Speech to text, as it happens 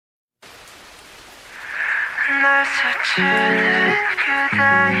날 스치는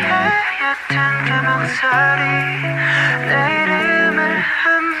그대의 옅은 그 목소리 내 이름을 한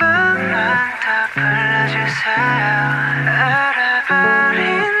번만 더 불러주세요. 알아버린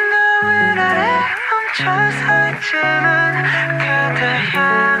노을 아래 멈춰서 있지만 그대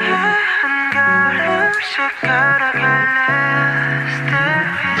향해 한 걸음씩 걸어갈래요. Stay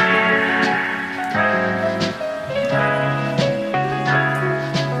with you.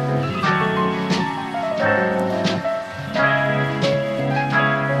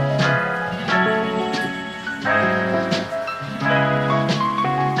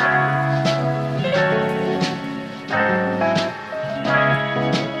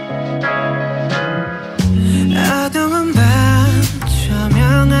 어두운 밤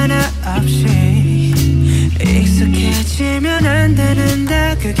조명 하나 없이 익숙해지면 안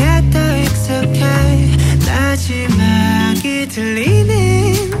되는데 그게 더 익숙해. 마지막이 들리는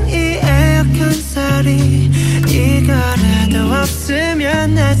이 에어컨 소리 이거라도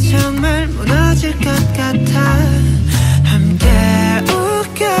없으면 나 정말 무너질 것 같아. 함께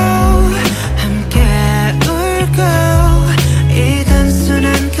웃고 함께 울고 이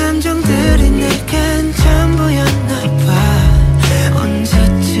단순한 감정들이 내겐 전부였나 봐.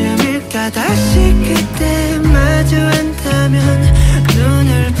 언제쯤일까 다시 그때 마주한다면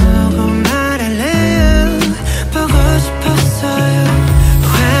눈을 보고 말할래요. 보고 싶었어요.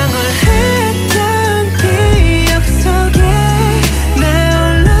 황홀했던 기억 속에 내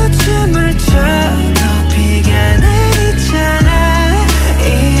홀로 춤을 춰도 비가 내리잖아. 이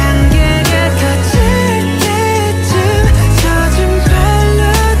안개가 걷힐 때쯤 젖은 발로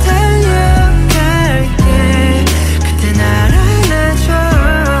달려갈게. 그때 날 안아줘.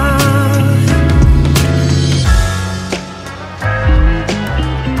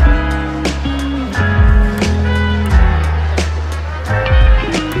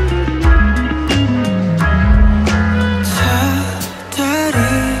 저 달이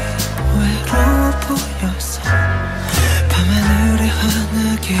외로워 보여서 밤하늘에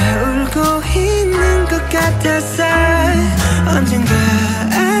환하게 울고 있는 것 같았어. 언젠가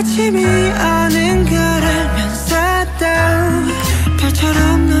아침이